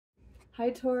Hi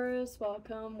Taurus,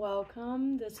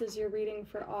 welcome. This is your reading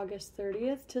for August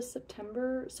 31st to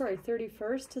September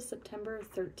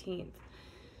 13th.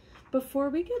 Before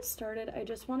we get started, I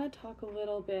just want to talk a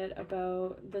little bit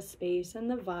about the space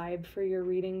and the vibe for your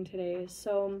reading today.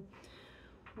 So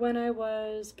when I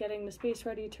was getting the space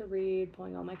ready to read,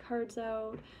 pulling all my cards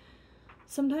out,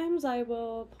 sometimes I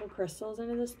will pull crystals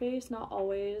into the space, not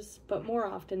always, but more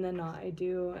often than not I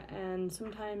do. And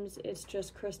sometimes it's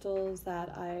just crystals that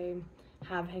I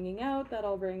have hanging out that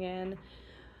I'll bring in,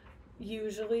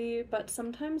 usually, but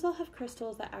sometimes I'll have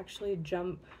crystals that actually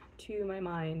jump to my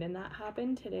mind. And that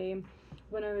happened today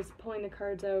when I was pulling the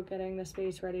cards out, getting the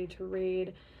space ready to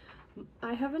read.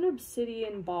 I have an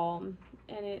obsidian ball,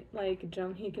 and it like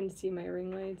jumped. You can see my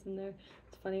ring lights in there.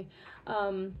 It's funny.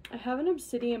 I have an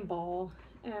obsidian ball,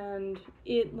 and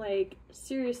it like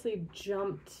seriously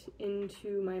jumped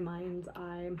into my mind's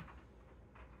eye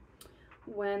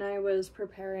when I was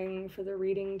preparing for the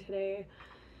reading today.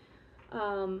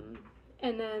 And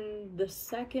then the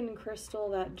second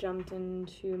crystal that jumped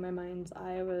into my mind's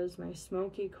eye was my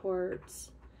smoky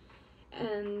quartz.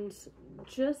 And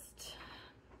just,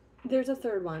 there's a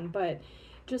third one, but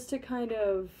just to kind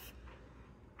of,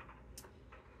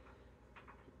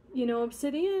 you know,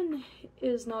 obsidian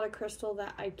is not a crystal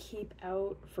that I keep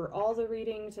out for all the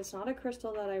readings. It's not a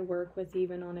crystal that I work with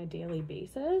even on a daily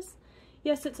basis.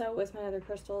 Yes, it's out with my other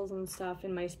crystals and stuff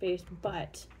in my space,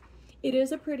 but it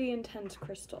is a pretty intense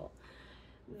crystal.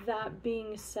 That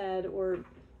being said, or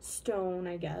stone,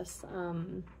 I guess,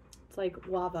 it's like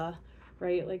lava,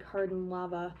 right? Like hardened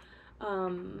lava.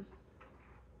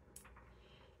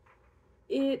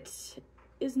 It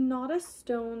is not a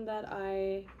stone that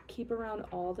I keep around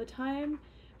all the time.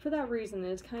 For that reason,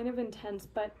 it's kind of intense,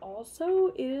 but also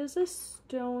it is a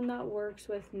stone that works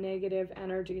with negative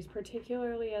energies,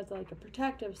 particularly as like a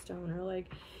protective stone, or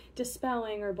like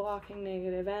dispelling or blocking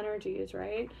negative energies,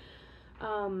 right?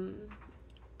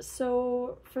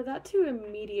 So for that to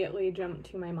immediately jump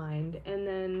to my mind, and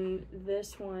then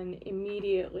this one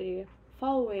immediately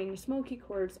following, smoky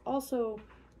quartz, also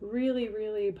really,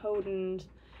 really potent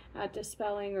at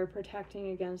dispelling or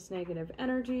protecting against negative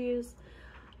energies.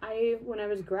 When I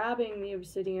was grabbing the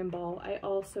obsidian ball, I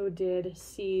also did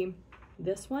see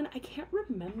this one. I can't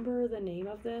remember the name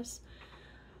of this,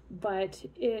 but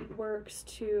it works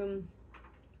to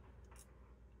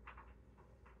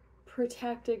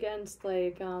protect against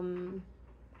like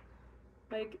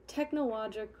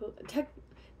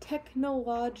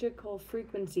technological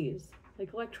frequencies,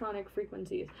 like electronic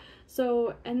frequencies.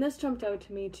 So, and this jumped out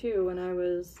to me too when I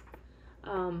was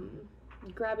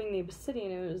grabbing the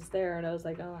obsidian. It was there, and I was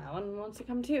like, oh, that one wants to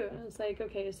come too. And it's like,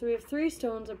 okay, so we have 3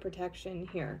 stones of protection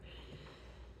here.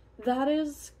 That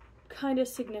is kind of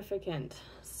significant.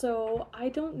 So I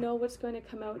don't know what's going to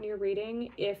come out in your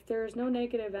reading. If there's no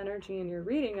negative energy in your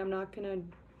reading, I'm not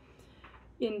going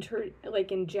to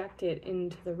inject it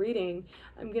into the reading.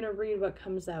 I'm going to read what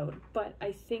comes out, but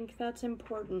I think that's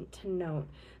important to note.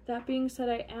 That being said,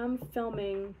 I am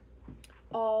filming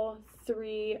all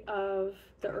 3 of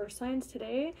the earth signs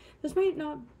today. This might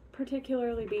not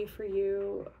particularly be for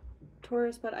you,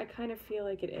 Taurus, but I kind of feel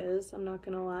like it is. I'm not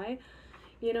gonna lie,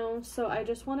 you know, so I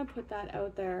just want to put that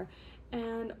out there.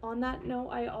 And on that note,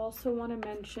 I also want to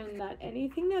mention that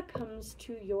anything that comes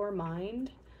to your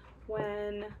mind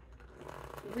when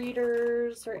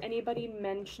readers or anybody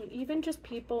mention, even just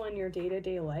people in your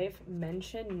day-to-day life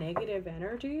mention negative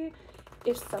energy,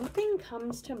 if something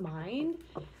comes to mind,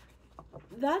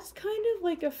 that's kind of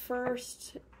like a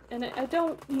first, and I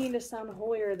don't mean to sound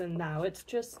holier than thou, it's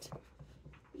just,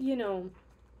 you know,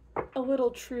 a little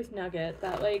truth nugget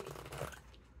that, like,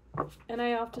 and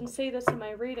I often say this in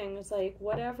my readings, like,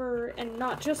 whatever, and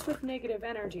not just with negative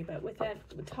energy, but with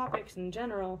topics in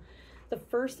general, the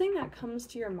first thing that comes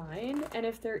to your mind, and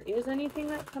if there is anything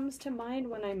that comes to mind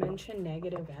when I mention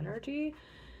negative energy,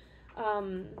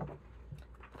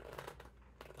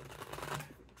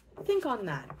 think on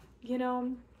that. You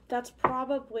know, that's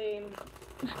probably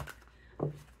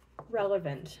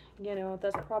relevant, you know,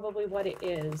 that's probably what it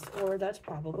is, or that's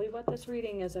probably what this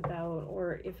reading is about,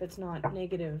 or if it's not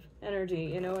negative energy,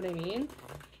 you know what I mean?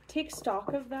 Take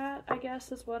stock of that, I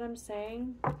guess, is what I'm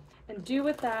saying, and do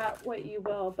with that what you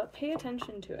will, but pay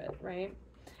attention to it, right?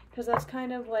 Because that's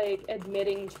kind of like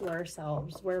admitting to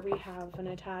ourselves where we have an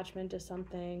attachment to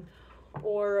something,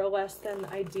 or a less than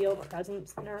ideal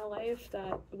presence in our life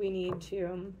that we need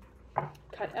to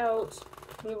cut out,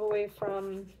 move away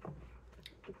from,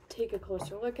 take a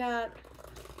closer look at,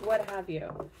 what have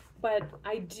you. But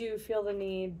I do feel the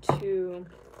need to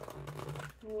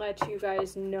let you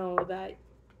guys know that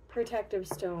protective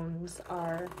stones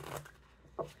are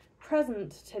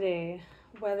present today,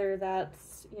 whether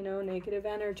that's, you know, negative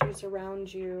energies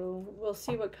around you. We'll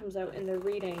see what comes out in the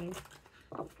reading,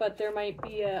 but there might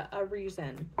be a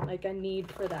reason, like a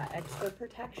need for that extra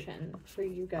protection for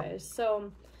you guys.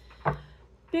 So,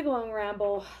 big long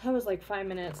ramble. That was like 5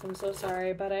 minutes. I'm so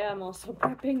sorry, but I am also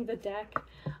prepping the deck.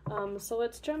 So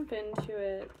let's jump into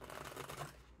it.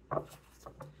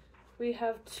 We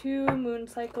have 2 moon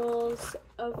cycles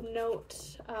of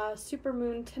note. Super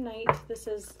moon tonight. This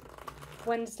is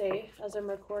Wednesday as I'm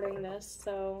recording this,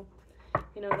 so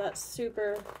you know that's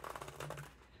super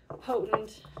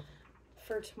potent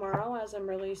for tomorrow as I'm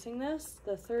releasing this,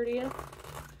 the 30th,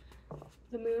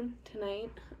 the moon tonight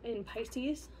in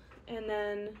Pisces. And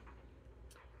then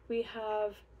we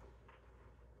have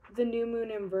the new moon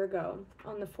in Virgo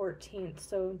on the 14th,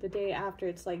 so the day after.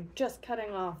 It's like just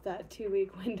cutting off that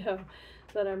 2-week window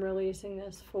that I'm releasing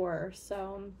this for.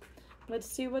 So let's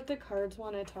see what the cards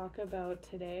want to talk about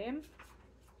today.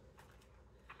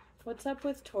 What's up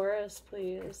with Taurus,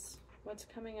 please? What's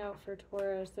coming out for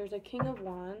Taurus? There's a King of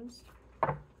Wands.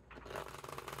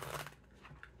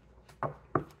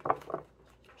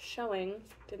 Showing,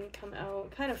 didn't come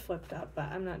out. Kind of flipped up, but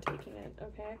I'm not taking it,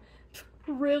 okay?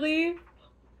 Really?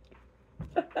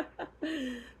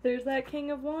 There's that King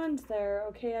of Wands there.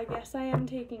 Okay, I guess I am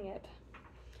taking it.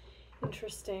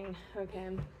 Interesting.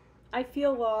 Okay. I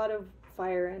feel a lot of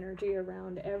fire energy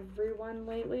around everyone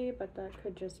lately, but that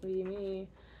could just be me.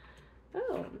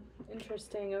 Oh,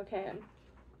 interesting. Okay.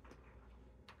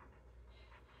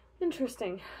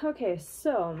 Interesting. Okay,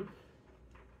 so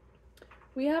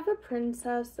we have a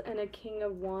princess and a King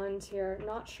of Wands here.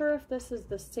 Not sure if this is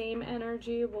the same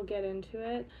energy. We'll get into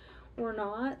it or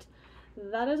not.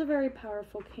 That is a very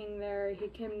powerful king there. He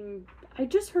can, I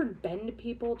just heard, bend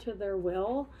people to their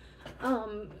will.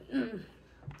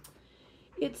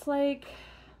 It's like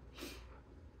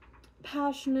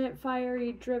passionate,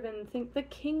 fiery, driven. Think the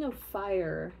King of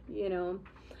Fire, you know.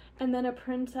 And then a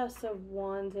Princess of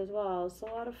Wands as well. So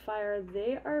a lot of fire.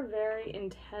 They are very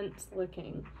intense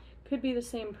looking. Could be the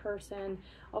same person.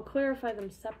 I'll clarify them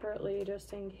separately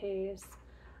just in case.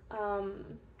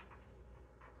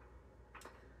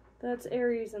 That's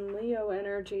Aries and Leo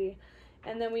energy.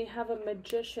 And then we have a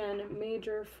Magician,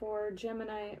 major for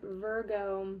Gemini,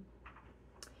 Virgo.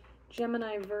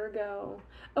 Gemini, Virgo.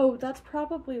 Oh, that's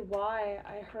probably why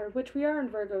I heard, which we are in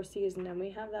Virgo season and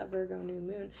we have that Virgo new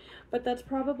moon, but that's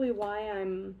probably why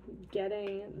I'm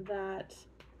getting that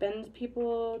bends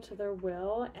people to their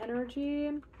will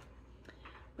energy.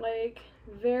 Like,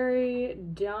 very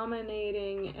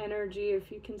dominating energy.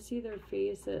 If you can see their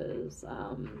faces,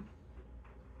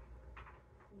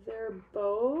 they're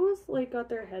both like got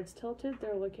their heads tilted.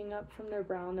 They're looking up from their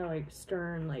brow and they're like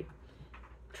stern, like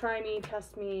try me,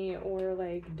 test me, or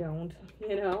like don't,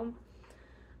 you know.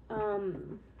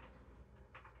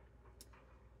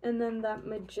 And then that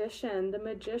Magician, the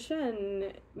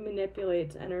Magician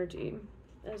manipulates energy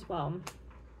as well.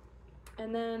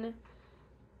 And then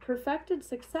Perfected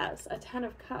Success, a 10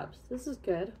 of Cups. This is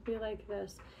good. We like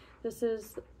this. This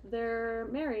is, they're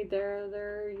married,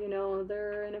 they're, you know,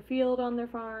 they're in a field on their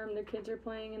farm, their kids are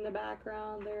playing in the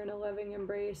background, they're in a loving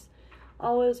embrace.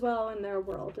 All is well in their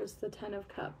world is the 10 of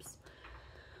Cups.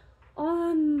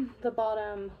 On the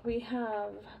bottom, we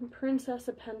have Princess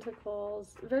of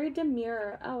Pentacles, very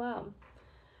demure. Oh, wow.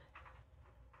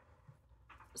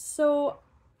 So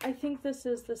I think this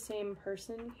is the same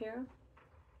person here,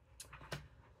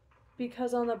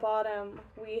 because on the bottom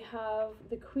we have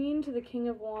the Queen to the King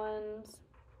of Wands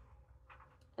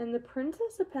and the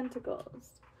Princess of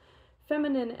Pentacles.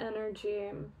 Feminine energy.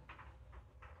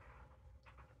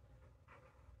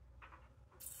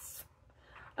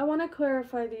 I want to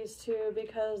clarify these two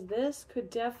because this could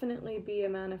definitely be a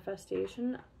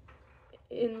manifestation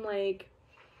in, like,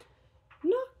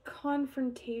 not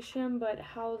confrontation, but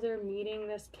how they're meeting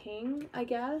this king, I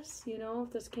guess, you know,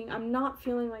 this king. I'm not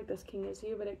feeling like this king is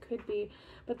you, but it could be.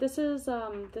 But this is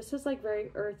like very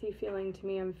earthy feeling to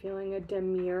me. I'm feeling a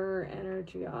demure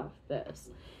energy off this.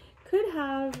 Could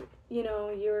have, you know,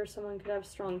 you or someone could have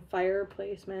strong fire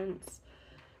placements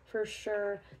for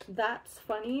sure. That's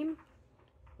funny.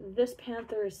 This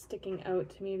panther is sticking out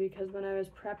to me because when I was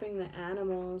prepping the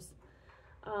animals,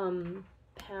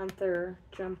 panther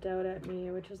jumped out at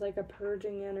me, which is like a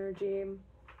purging energy.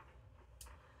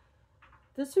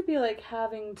 This would be like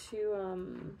having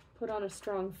to put on a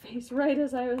strong face right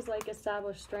as I was like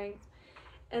establish strength.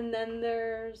 And then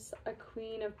there's a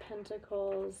Queen of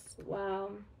Pentacles. Wow.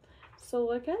 So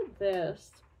look at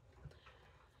this.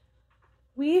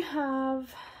 We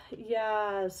have,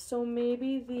 yeah, so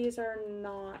maybe these are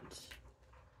not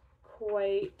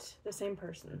quite the same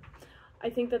person. I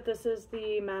think that this is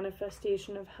the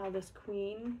manifestation of how this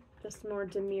queen, this more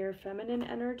demure feminine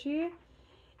energy,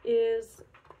 is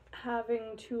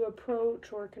having to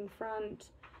approach or confront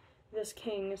this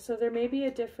king. So there may be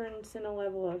a difference in a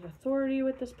level of authority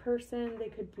with this person. They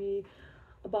could be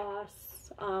a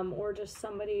boss, or just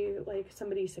somebody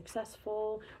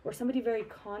successful, or somebody very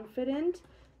confident,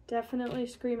 definitely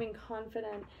screaming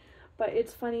confident. But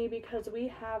it's funny because we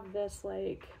have this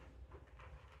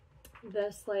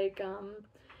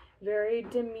very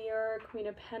demure Queen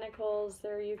of Pentacles.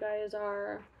 There you guys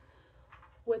are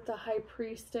with the High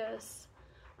Priestess,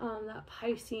 that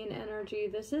Piscean energy.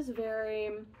 This is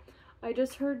very, I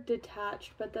just heard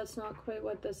detached, but that's not quite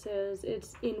what this is.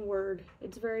 It's inward.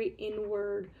 It's very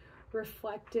inward,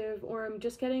 reflective, or I'm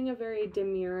just getting a very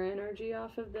demure energy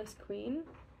off of this queen.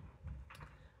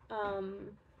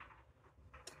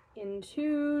 In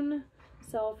tune,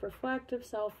 self-reflective,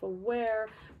 self-aware,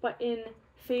 but in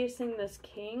facing this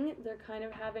king, they're kind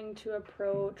of having to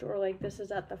approach, or like this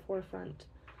is at the forefront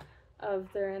of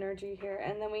their energy here.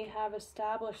 And then we have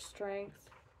established strength,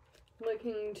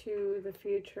 looking to the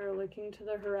future, looking to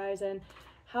the horizon.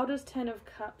 How does 10 of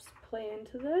Cups play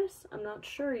into this? I'm not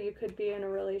sure. You could be in a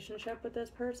relationship with this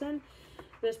person.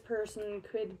 This person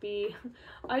could be,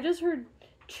 I just heard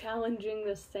challenging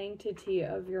the sanctity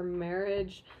of your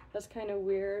marriage. That's kind of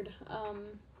weird.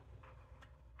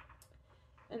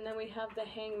 And then we have the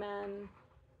Hangman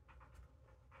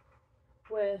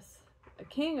with a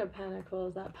King of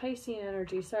Pentacles, that Piscean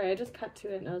energy. Sorry, I just cut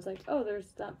to it and I was like, oh,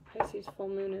 there's that Pisces full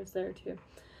moon is there too.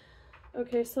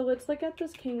 Okay, so let's look at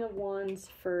this King of Wands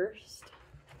first.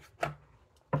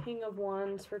 King of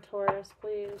Wands for Taurus,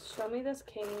 please. Show me this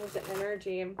King's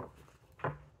energy.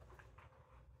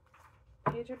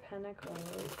 Page of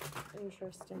Pentacles.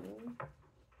 Interesting.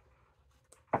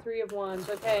 Three of Wands.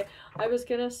 Okay, I was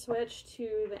gonna switch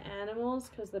to the animals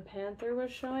because the Panther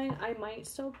was showing. I might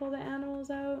still pull the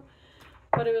animals out,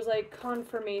 but it was like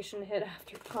confirmation hit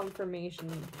after confirmation,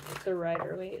 the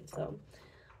Rider-Waite. So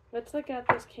let's look at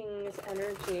this King's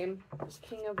energy. This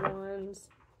King of Wands.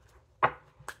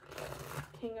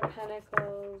 King of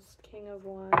Pentacles. King of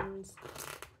Wands.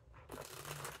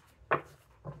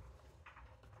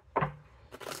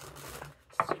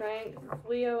 Strength.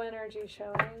 Leo energy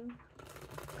showing.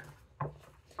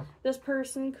 This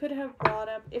person could have brought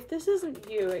up, if this isn't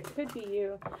you, it could be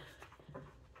you.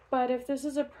 But if this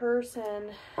is a person,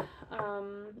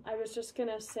 I was just going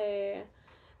to say,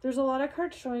 there's a lot of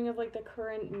cards showing of like the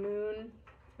current moon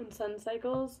and sun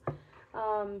cycles.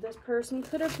 This person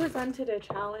could have presented a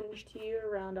challenge to you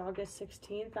around August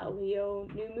 16th, that Leo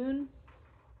new moon.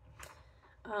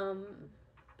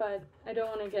 But I don't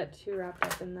want to get too wrapped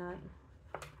up in that.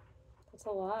 That's a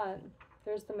lot.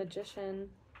 There's the Magician.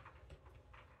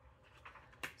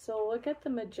 So look at the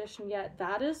Magician. Yeah,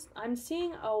 that is, I'm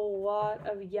seeing a lot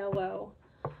of yellow.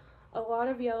 A lot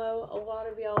of yellow, a lot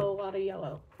of yellow, a lot of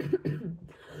yellow.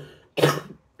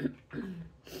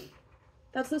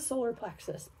 That's the solar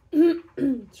plexus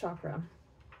chakra.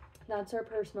 That's our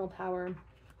personal power.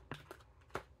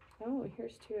 Oh,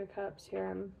 here's Two of Cups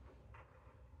here.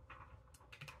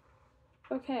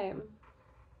 Okay.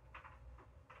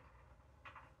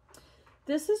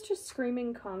 This is just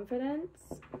screaming confidence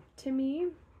to me.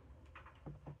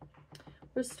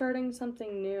 We're starting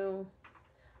something new.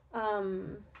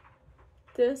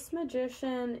 This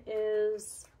Magician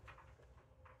is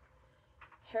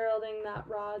heralding that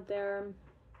rod there,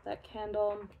 that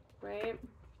candle, right?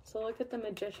 So look at the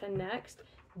Magician next.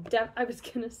 I was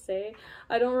gonna say,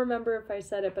 I don't remember if I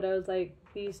said it, but I was like,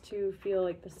 these two feel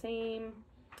like the same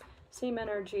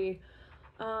energy.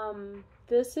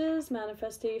 This is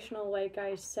manifestational, like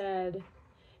I said,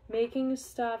 making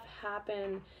stuff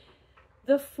happen.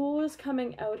 The Fool is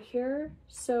coming out here,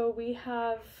 so we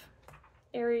have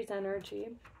Aries energy.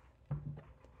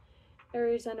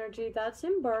 Aries energy, that's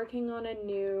embarking on a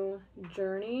new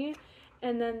journey.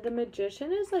 And then the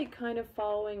Magician is like kind of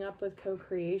following up with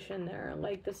co-creation there.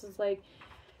 Like this is like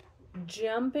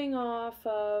jumping off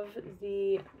of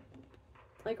the,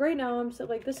 like right now I'm so,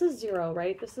 like this is 0,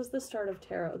 right? This is the start of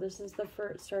tarot. This is the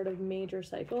first start of major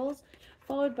cycles,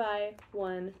 followed by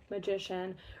 1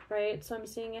 Magician, right? So I'm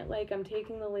seeing it like I'm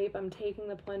taking the leap, I'm taking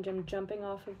the plunge, I'm jumping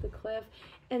off of the cliff,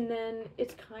 and then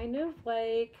it's kind of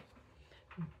like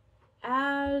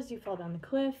as you fall down the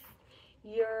cliff,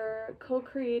 you're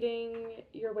co-creating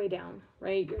your way down,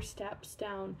 right? Your steps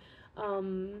down,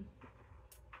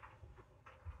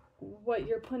 what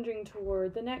you're plunging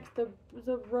toward,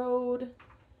 the road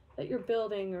that you're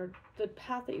building, or the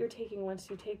path that you're taking once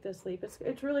you take this leap.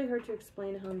 It's really hard to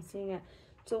explain how I'm seeing it.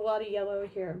 It's a lot of yellow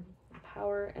here.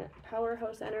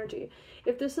 powerhouse energy.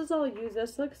 If this is all you,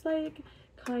 this looks like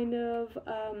kind of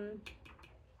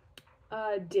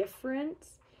a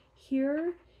difference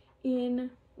here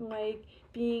in like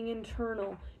being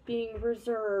internal, being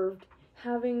reserved,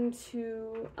 having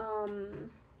to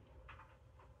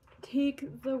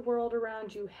take the world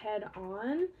around you head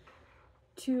on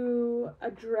to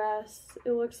address,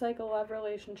 it looks like a love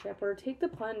relationship, or take the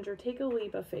plunge, or take a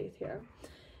leap of faith here.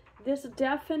 This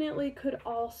definitely could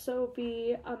also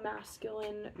be a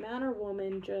masculine man or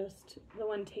woman, just the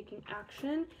one taking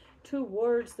action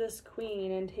towards this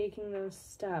queen and taking those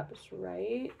steps,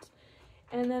 right?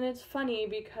 And then it's funny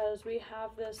because we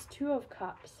have this Two of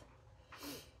Cups.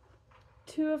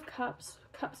 Two of Cups,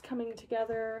 cups coming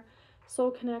together,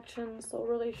 soul connections, soul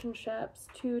relationships.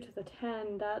 2 to the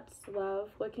 10, that's love,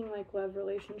 looking like love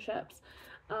relationships.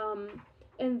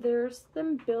 And there's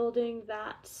them building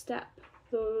that step,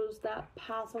 that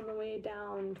path on the way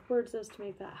down towards this to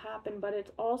make that happen. But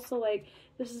it's also like,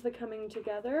 this is the coming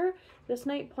together. This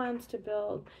knight plans to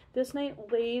build. This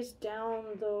knight lays down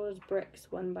those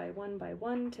bricks one by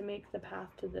one to make the path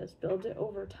to this, builds it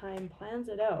over time, plans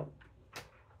it out.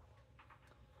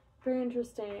 Very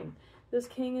interesting. This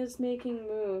king is making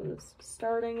moves,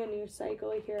 starting a new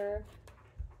cycle here.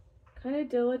 Kind of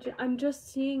diligent. I'm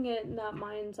just seeing it in that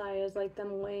mind's eye as like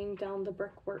them laying down the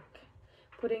brickwork,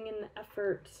 putting in the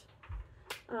effort,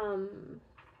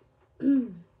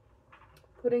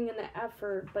 putting in the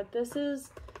effort. But this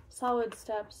is solid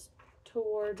steps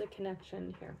towards a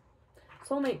connection here.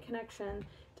 Soulmate connection.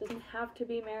 Doesn't have to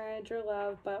be marriage or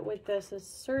love, but with this is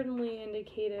certainly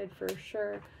indicated for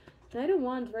sure. Knight of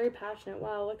Wands, very passionate.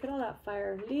 Wow, look at all that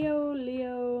fire.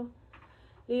 Leo,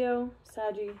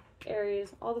 Saggy,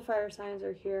 Aries. All the fire signs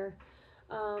are here.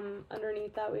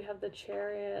 Underneath that, we have the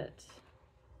Chariot.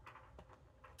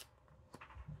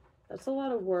 That's a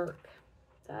lot of work.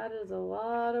 That is a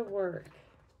lot of work.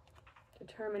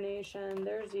 Determination.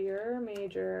 There's your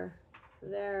major.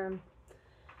 There.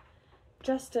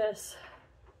 Justice.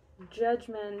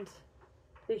 Judgment.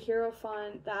 The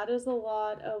Hierophant. That is a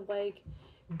lot of like,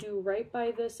 do right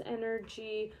by this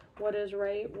energy, what is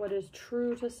right, what is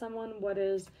true to someone, what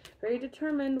is very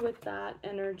determined with that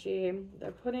energy.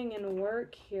 They're putting in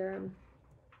work here.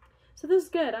 So this is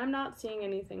good. I'm not seeing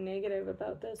anything negative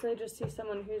about this. I just see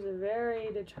someone who's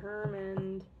very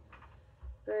determined,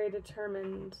 very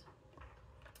determined.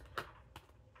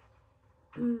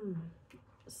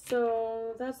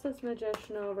 So that's this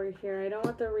Magician over here. I don't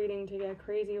want the reading to get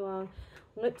crazy long.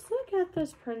 Let's look at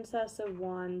this Princess of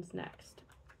Wands next.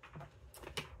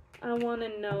 I want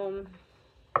to know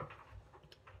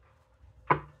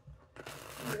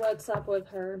what's up with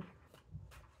her.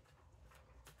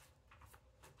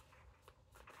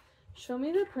 Show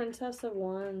me the Princess of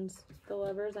Wands, the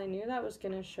Lovers. I knew that was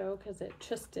going to show because it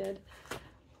just did.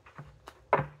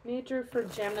 Major for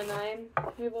Gemini.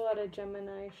 We have a lot of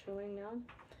Gemini showing now.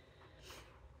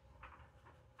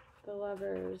 The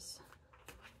Lovers.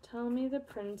 Tell me the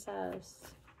Princess.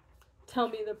 Tell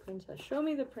me the Princess. Show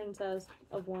me the Princess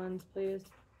of Wands, please.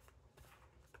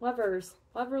 Lovers.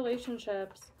 Love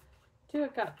relationships. 2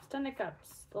 of Cups. 10 of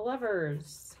Cups. The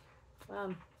Lovers.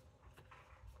 Wow.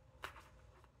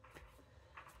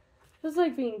 It's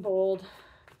like being bold.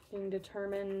 Being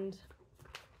determined.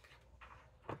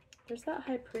 There's that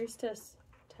High Priestess.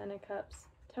 10 of Cups.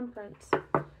 Temperance.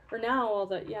 Or now all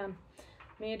the, yeah.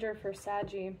 Major for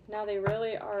Saggy. Now they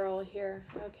really are all here.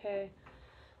 Okay.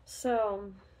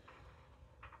 So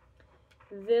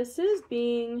this is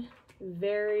being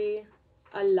very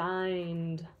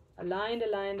aligned.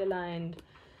 Aligned.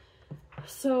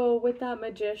 So with that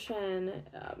Magician,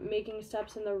 making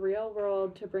steps in the real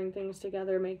world to bring things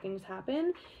together, make things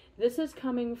happen, this is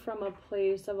coming from a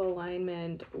place of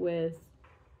alignment with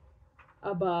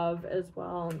above as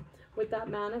well. With that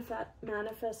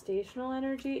manifestational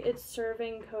energy, it's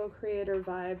serving co-creator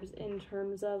vibes in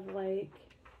terms of like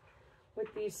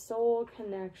with these soul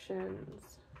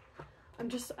connections.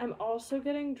 I'm also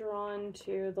getting drawn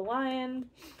to the lion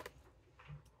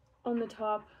on the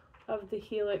top of the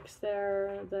helix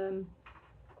there, the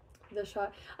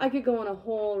shot. I could go on a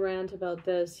whole rant about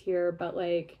this here, but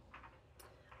like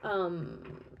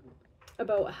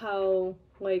about how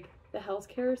like the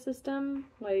healthcare system,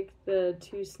 like the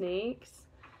 2 snakes,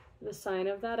 the sign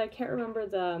of that. I can't remember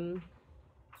the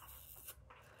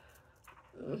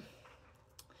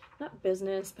not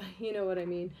business, but you know what I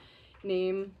mean,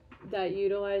 name that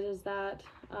utilizes that.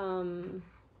 I want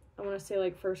to say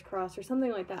like First Cross or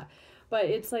something like that, but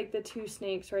it's like the 2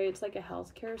 snakes, right? It's like a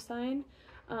healthcare sign,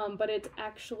 but it's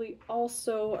actually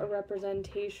also a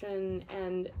representation,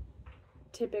 and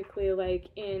typically like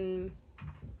in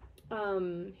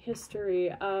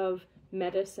history of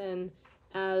medicine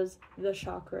as the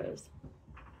chakras.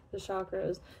 The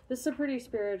chakras. This is a pretty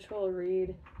spiritual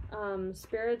read.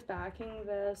 Spirit's backing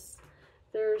this.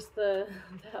 There's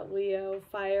that Leo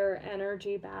fire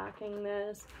energy backing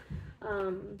this.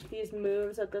 These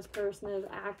moves that this person is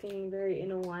acting very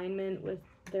in alignment with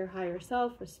their higher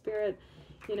self, with spirit.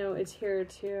 You know, it's here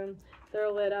too.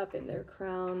 They're lit up in their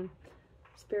crown.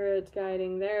 Spirit's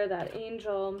guiding there, that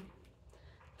angel.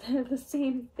 The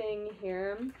same thing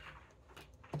here.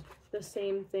 The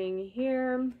same thing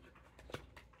here.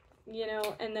 You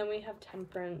know, and then we have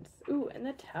Temperance. Ooh, and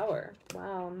the Tower.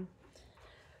 Wow.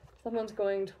 Someone's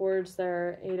going towards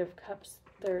their 8 of Cups,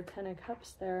 their 10 of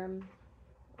Cups there.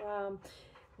 Wow.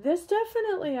 This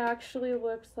definitely actually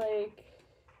looks like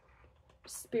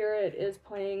Spirit is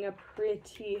playing a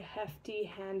pretty hefty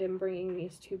hand in bringing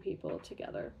these two people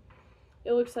together.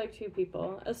 It looks like two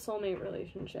people, a soulmate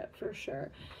relationship for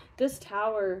sure. This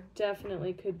Tower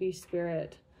definitely could be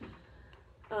Spirit.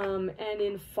 And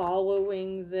in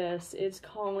following this, it's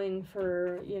calling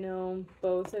for, you know,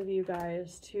 both of you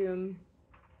guys to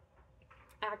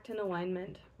act in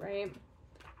alignment, right?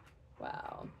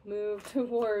 Wow. Move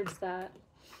towards that.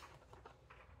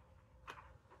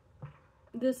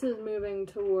 This is moving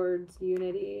towards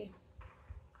unity.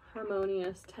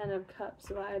 Harmonious 10 of Cups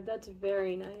vibe. That's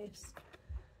very nice.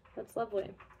 That's lovely.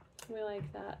 We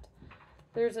like that.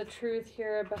 There's a truth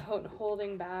here about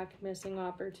holding back, missing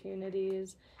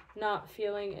opportunities, not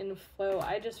feeling in flow.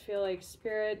 I just feel like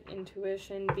Spirit,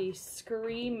 intuition, be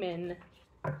screaming.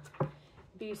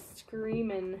 Be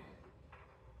screaming.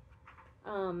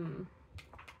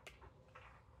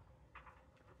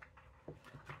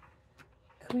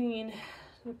 Queen,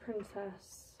 the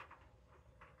Princess.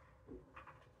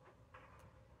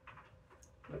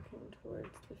 Looking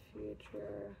towards the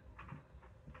future.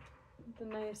 The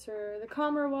nicer, the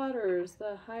calmer waters,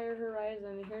 the higher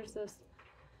horizon. Here's this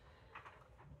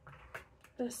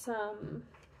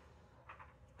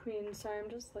Queen. Sorry, I'm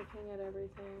just looking at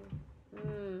everything.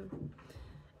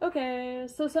 Okay,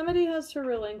 so somebody has to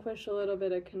relinquish a little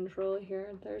bit of control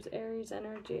here. There's Aries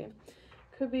energy.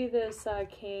 Could be this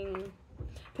King.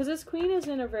 Because this Queen is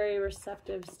in a very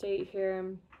receptive state here.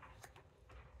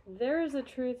 There is a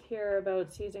truth here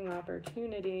about seizing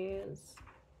opportunities.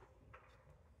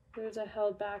 There's a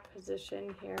held back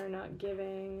position here, not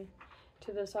giving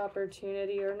to this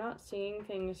opportunity or not seeing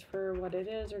things for what it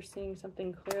is or seeing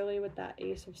something clearly with that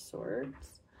Ace of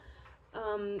Swords.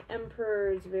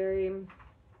 Emperor is very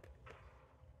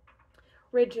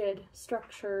rigid,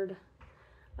 structured,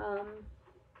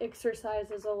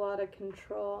 exercises a lot of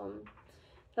control.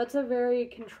 That's a very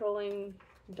controlling,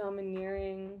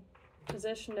 domineering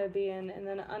position to be in. And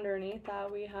then underneath that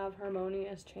we have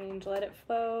harmonious change. Let it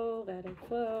flow, let it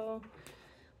flow,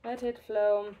 let it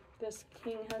flow. This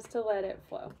King has to let it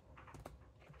flow.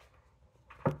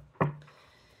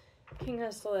 King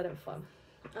has to let it flow.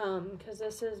 Because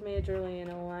this is majorly in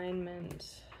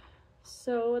alignment.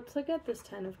 So let's look at this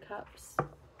 10 of Cups.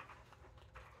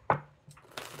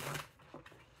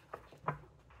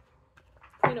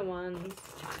 Queen of Wands.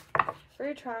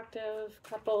 Very attractive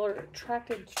couple, or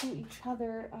attracted to each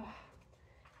other.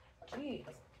 Jeez.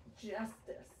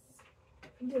 Justice.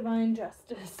 Divine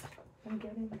justice. I'm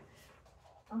getting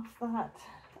off that.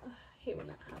 I hate when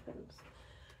that happens.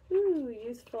 Ooh,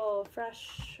 youthful,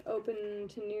 fresh, open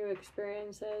to new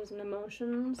experiences and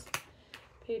emotions.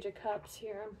 Page of Cups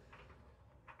here.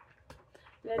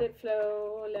 Let it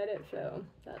flow, let it flow.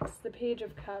 That's the Page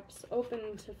of Cups,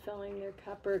 open to filling their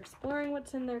cup or exploring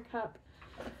what's in their cup.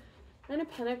 Nine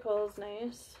of Pentacles,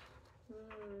 nice.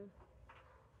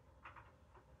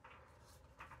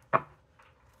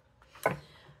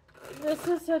 This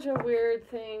is such a weird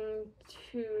thing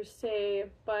to say,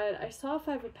 but I saw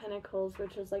 5 of Pentacles,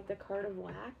 which is like the card of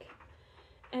lack.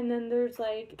 And then there's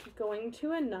like going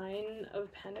to a 9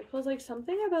 of Pentacles, like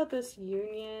something about this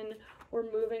union or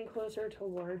moving closer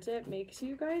towards it makes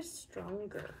you guys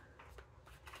stronger.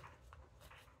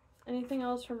 Anything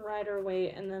else from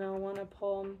Rider-Waite, and then I'll want to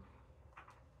pull.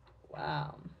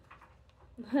 Wow.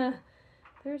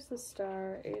 There's the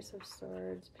Star, Ace of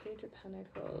Swords, Page of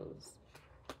Pentacles.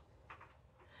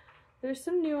 There's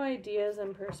some new ideas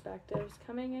and perspectives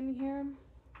coming in here.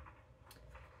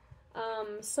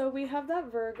 So we have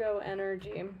that Virgo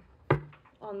energy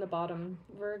on the bottom.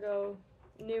 Virgo,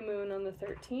 new moon on the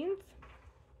 13th.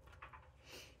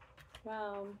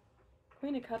 Wow.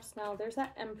 Queen of Cups now. There's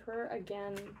that Emperor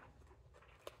again.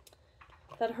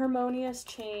 That harmonious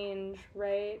change,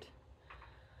 right?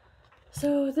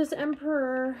 So this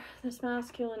Emperor, this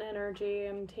masculine energy,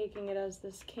 I'm taking it as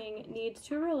this king, needs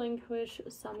to relinquish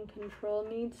some control,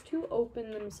 needs to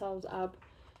open themselves up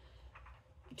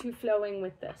to flowing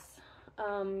with this.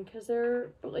 Because they're,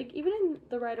 like, even in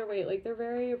the Rider-Waite, like, they're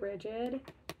very rigid,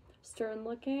 stern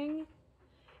looking.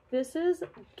 This is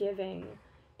giving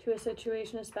to a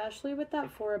situation, especially with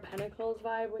that Four of Pentacles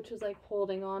vibe, which is like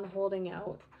holding on, holding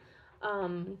out.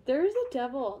 There's a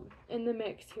devil in the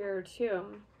mix here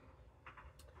too.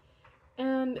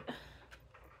 And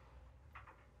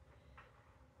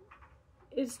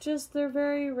it's just, they're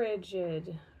very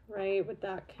rigid, right, with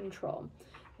that control.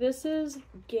 This is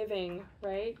giving,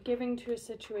 right? Giving to a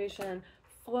situation,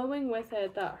 flowing with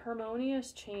it, that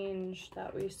harmonious change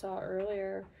that we saw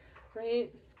earlier,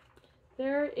 right?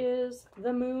 There is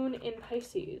the moon in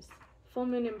Pisces, full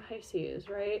moon in Pisces,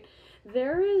 right?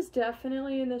 There is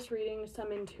definitely in this reading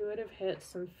some intuitive hits,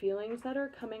 some feelings that are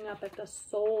coming up at the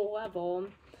soul level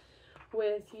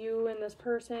with you and this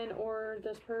person, or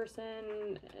this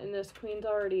person and this queen's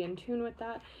already in tune with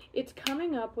that. It's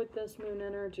coming up with this moon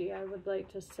energy, I would like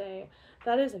to say.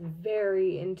 That is a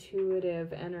very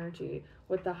intuitive energy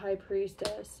with the High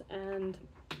Priestess and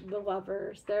the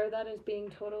Lovers there. That is being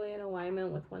totally in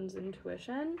alignment with one's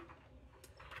intuition.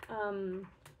 And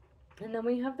then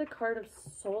we have the card of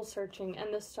soul searching,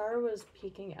 and the star was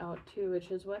peeking out too,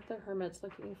 which is what the Hermit's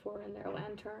looking for in their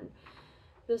lantern.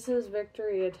 This is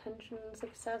victory, attention,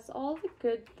 success, all the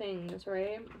good things,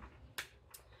 right?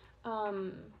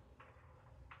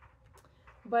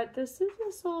 But this is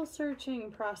a soul searching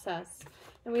process.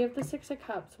 And we have the Six of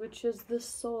Cups, which is the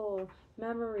soul,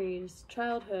 memories,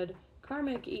 childhood,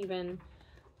 karmic even,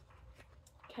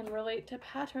 can relate to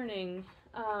patterning.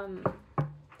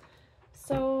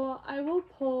 So I will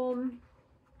pull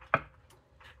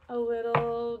a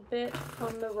little bit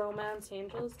from the Romance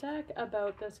Angels deck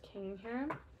about this king here.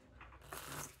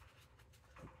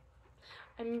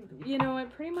 You know, it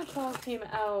pretty much all came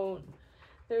out.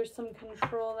 There's some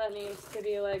control that needs to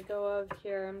be let go of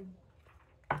here.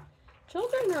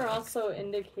 Children are also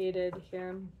indicated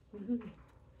here.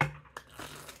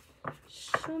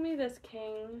 Show me this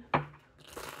king.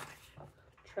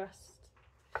 Trust.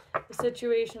 The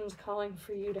situation's calling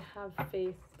for you to have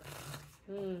faith.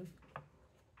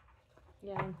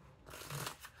 Yeah.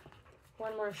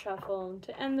 One more shuffle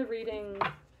to end the reading.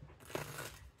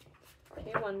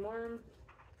 Okay, one more.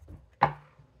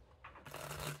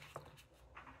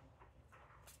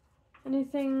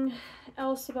 Anything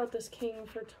else about this king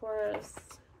for Taurus?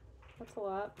 That's a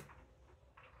lot.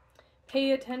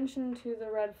 Pay attention to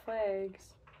the red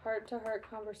flags. Heart-to-heart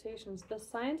conversations. The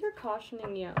signs are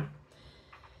cautioning you.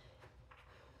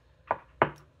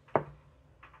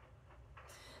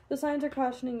 The signs are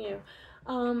cautioning you.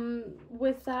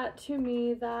 With that, to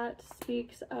me, that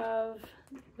speaks of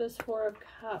this Four of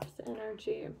Cups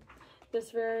energy.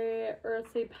 This very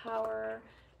earthly power,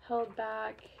 held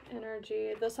back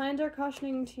energy. The signs are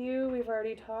cautioning to you. We've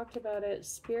already talked about it.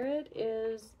 Spirit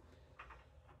is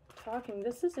talking.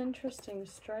 This is interesting.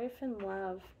 Strife and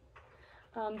love.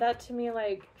 That to me,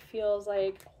 like, feels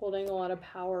like holding a lot of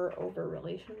power over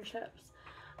relationships.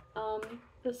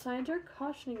 The signs are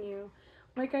cautioning you.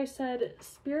 Like I said,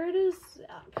 Spirit is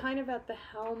kind of at the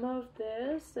helm of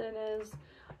this, and is,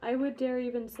 I would dare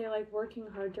even say, like, working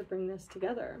hard to bring this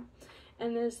together.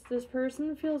 And this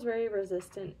person feels very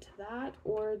resistant to that,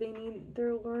 or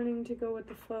they're learning to go with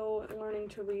the flow, learning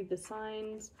to read the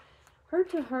signs.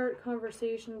 Heart-to-heart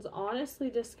conversations, honestly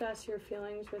discuss your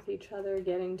feelings with each other,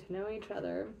 getting to know each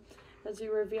other. As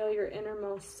you reveal your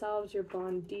innermost selves, your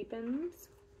bond deepens.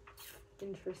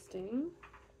 Interesting.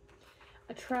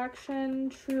 Attraction,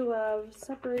 true love,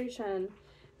 separation.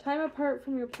 Time apart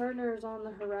from your partner is on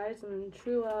the horizon.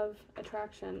 True love,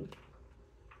 attraction.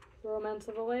 Romance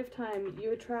of a lifetime.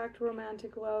 You attract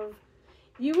romantic love.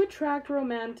 You attract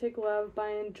romantic love by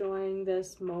enjoying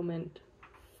this moment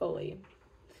fully.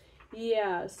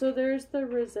 Yeah, so there's the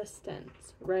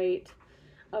resistance, right,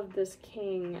 of this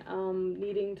king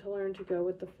needing to learn to go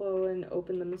with the flow and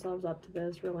open themselves up to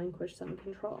this, relinquish some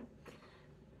control.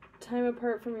 Time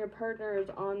apart from your partner is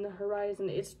on the horizon.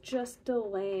 It's just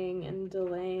delaying and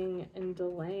delaying and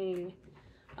delaying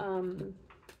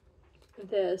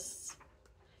this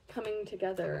coming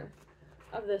together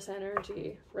of this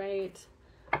energy, right?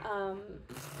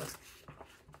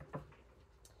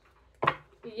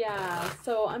 Yeah,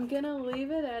 so I'm gonna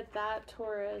leave it at that,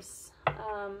 Taurus.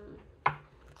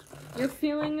 Your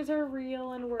feelings are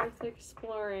real and worth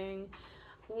exploring.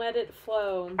 Let it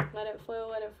flow. Let it flow,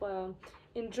 let it flow.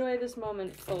 Enjoy this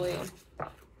moment fully.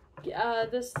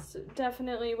 This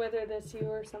definitely, whether that's you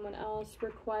or someone else,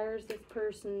 requires this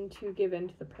person to give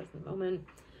into the present moment.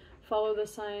 follow the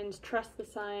signs, trust the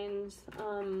signs,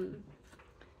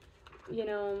 you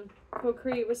know,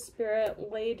 co-create with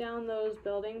spirit, lay down those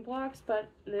building blocks, but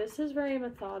this is very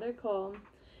methodical,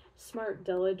 smart,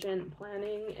 diligent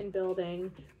planning and building,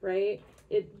 right?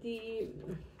 The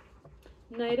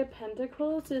Knight of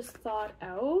Pentacles is thought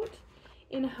out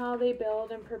in how they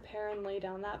build and prepare and lay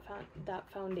down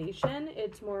that foundation.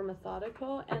 It's more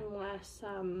methodical and less,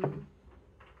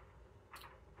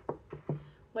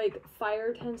 like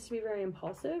fire tends to be very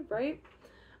impulsive, right?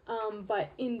 But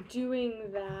in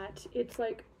doing that, it's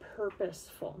like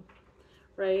purposeful,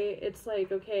 right? It's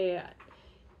like, okay,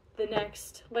 the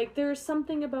next, like there's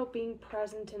something about being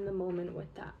present in the moment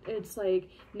with that. It's like,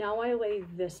 now I lay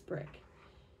this brick.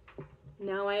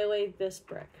 Now I lay this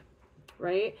brick,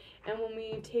 right? And when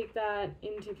we take that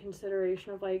into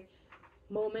consideration of like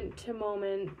moment to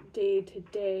moment, day to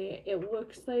day, it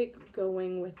looks like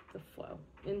going with the flow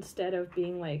instead of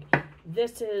being like,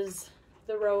 this is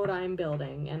the road I'm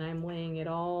building and I'm laying it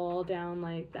all down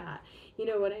like that. You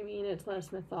know what I mean? It's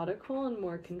less methodical and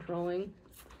more controlling.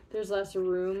 There's less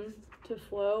room to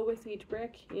flow with each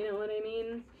brick, you know what I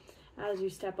mean? As you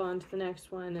step on to the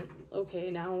next one, okay,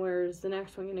 now where's the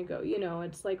next one gonna go? You know,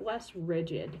 it's like less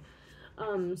rigid.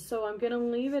 So I'm gonna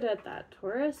leave it at that,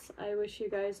 Taurus. I wish you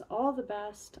guys all the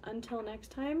best. Until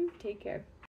next time, take care.